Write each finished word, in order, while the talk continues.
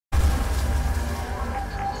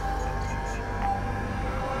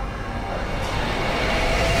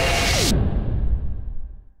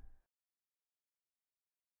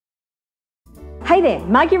Hey there,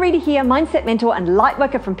 Marguerita here, mindset mentor and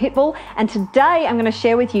lightworker from Pitbull, and today I'm going to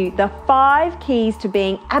share with you the 5 keys to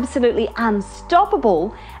being absolutely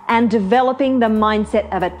unstoppable and developing the mindset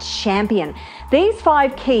of a champion. These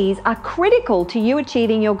 5 keys are critical to you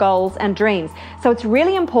achieving your goals and dreams, so it's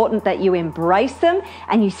really important that you embrace them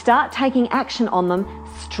and you start taking action on them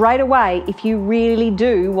straight away if you really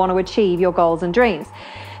do want to achieve your goals and dreams.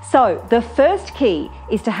 So the first key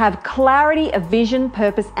is to have clarity of vision,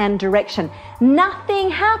 purpose, and direction. Nothing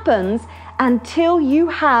happens until you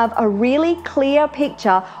have a really clear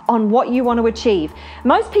picture on what you want to achieve.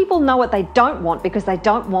 Most people know what they don't want because they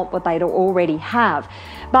don't want what they already have.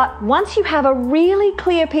 But once you have a really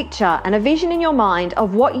clear picture and a vision in your mind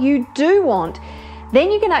of what you do want,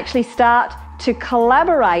 then you can actually start to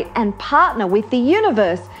collaborate and partner with the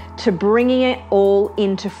universe to bringing it all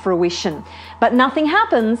into fruition. But nothing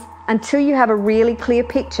happens until you have a really clear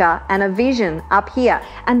picture and a vision up here.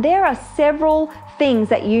 And there are several things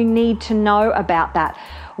that you need to know about that.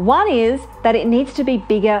 One is that it needs to be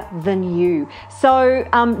bigger than you. So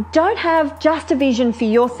don't have just a vision for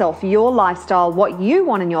yourself, your lifestyle, what you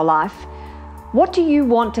want in your life. What do you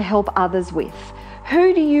want to help others with?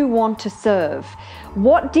 Who do you want to serve?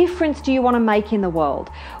 What difference do you want to make in the world?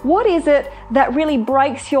 What is it that really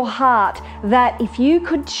breaks your heart that if you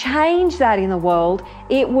could change that in the world,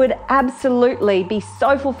 it would absolutely be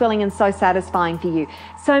so fulfilling and so satisfying for you?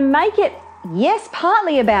 So make it, yes,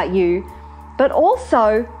 partly about you, but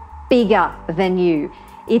also bigger than you.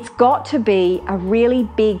 It's got to be a really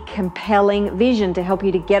big, compelling vision to help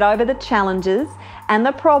you to get over the challenges and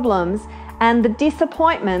the problems and the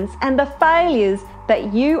disappointments and the failures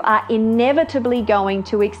that you are inevitably going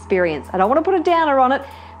to experience. I don't want to put a downer on it,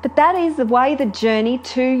 but that is the way the journey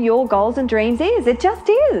to your goals and dreams is. It just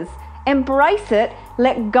is. Embrace it,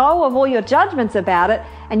 let go of all your judgments about it,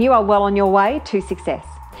 and you are well on your way to success.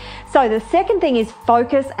 So the second thing is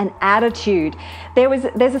focus and attitude. There's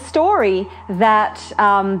a story that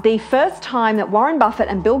the first time that Warren Buffett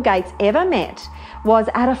and Bill Gates ever met was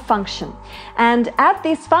at a function. And at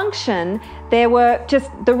this function, the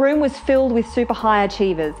room was filled with super high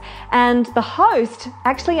achievers. And the host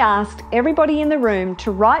actually asked everybody in the room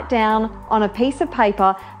to write down on a piece of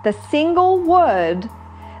paper the single word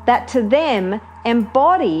that to them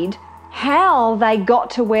embodied how they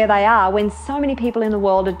got to where they are when so many people in the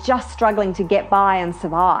world are just struggling to get by and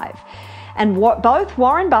survive. And both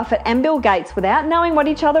Warren Buffett and Bill Gates, without knowing what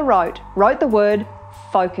each other wrote the word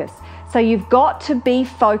focus. So you've got to be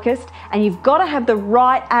focused and you've got to have the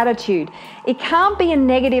right attitude. It can't be a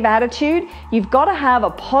negative attitude. You've got to have a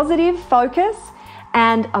positive focus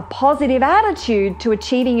and a positive attitude to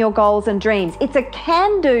achieving your goals and dreams. It's a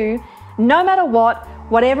can-do, no matter what,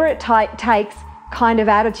 whatever it takes kind of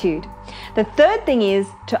attitude. The third thing is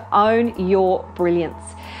to own your brilliance.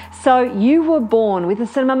 So you were born with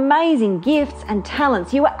some amazing gifts and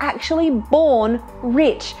talents. You were actually born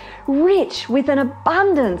rich with an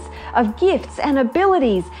abundance of gifts and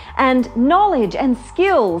abilities and knowledge and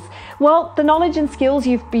skills. Well, the knowledge and skills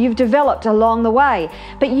you've developed along the way,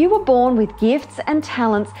 but you were born with gifts and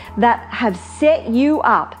talents that have set you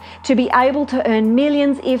up to be able to earn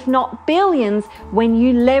millions, if not billions, when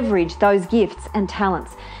you leverage those gifts and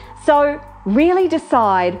talents. So really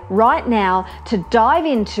decide right now to dive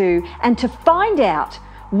into and to find out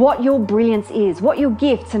what your brilliance is, what your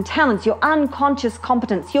gifts and talents, your unconscious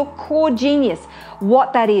competence, your core genius,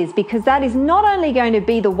 what that is, because that is not only going to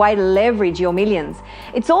be the way to leverage your millions,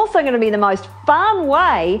 it's also going to be the most fun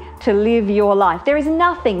way to live your life. There is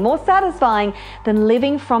nothing more satisfying than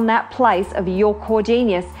living from that place of your core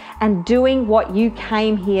genius and doing what you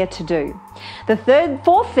came here to do. The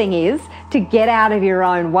fourth thing is to get out of your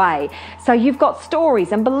own way. So you've got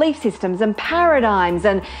stories and belief systems and paradigms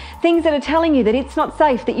and things that are telling you that it's not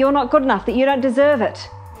safe, that you're not good enough, that you don't deserve it.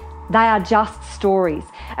 They are just stories.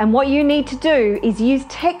 And what you need to do is use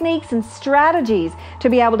techniques and strategies to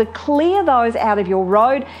be able to clear those out of your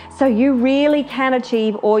road so you really can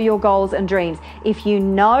achieve all your goals and dreams. If you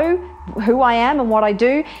know who I am and what I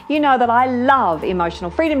do, you know that I love emotional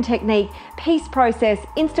freedom technique, peace process,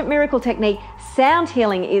 instant miracle technique. Sound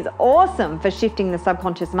healing is awesome for shifting the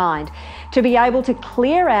subconscious mind to be able to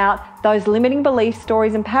clear out those limiting beliefs,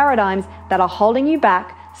 stories, and paradigms that are holding you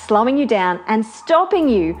back, slowing you down, and stopping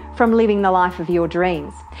you from living the life of your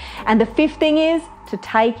dreams. And the fifth thing is to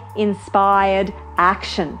take inspired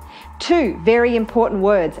action. 2 very important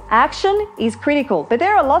words. Action is critical, but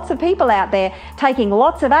there are lots of people out there taking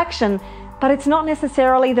lots of action but it's not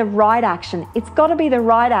necessarily the right action. It's got to be the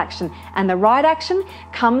right action, and the right action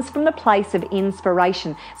comes from the place of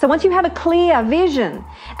inspiration. So once you have a clear vision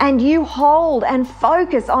and you hold and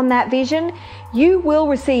focus on that vision, you will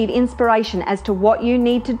receive inspiration as to what you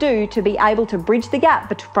need to do to be able to bridge the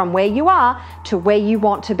gap from where you are to where you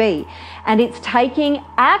want to be. And it's taking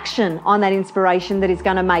action on that inspiration that is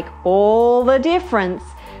going to make all the difference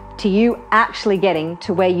to you actually getting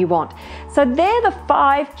to where you want. So they're the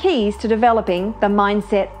 5 keys to developing the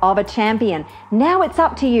mindset of a champion. Now it's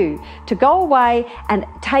up to you to go away and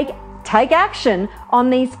take action on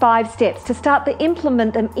these 5 steps, to start to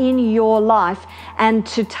implement them in your life, and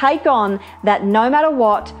to take on that no matter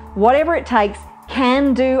what, whatever it takes,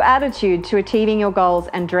 can-do attitude to achieving your goals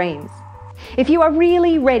and dreams. If you are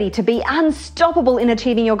really ready to be unstoppable in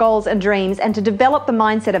achieving your goals and dreams and to develop the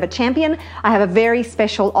mindset of a champion, I have a very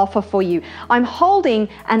special offer for you. I'm holding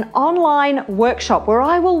an online workshop where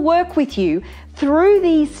I will work with you through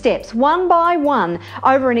these steps one by one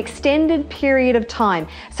over an extended period of time.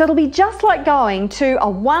 So it'll be just like going to a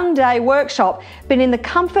one-day workshop, but in the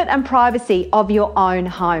comfort and privacy of your own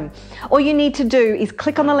home. All you need to do is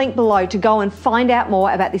click on the link below to go and find out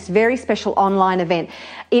more about this very special online event.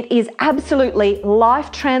 It is absolutely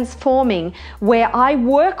life-transforming, where I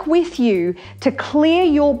work with you to clear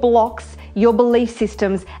your blocks, your belief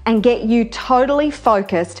systems, and get you totally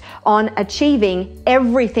focused on achieving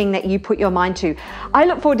everything that you put your mind to. I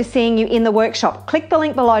look forward to seeing you in the workshop. Click the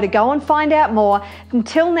link below to go and find out more.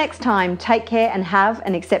 Until next time, take care and have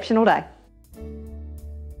an exceptional day.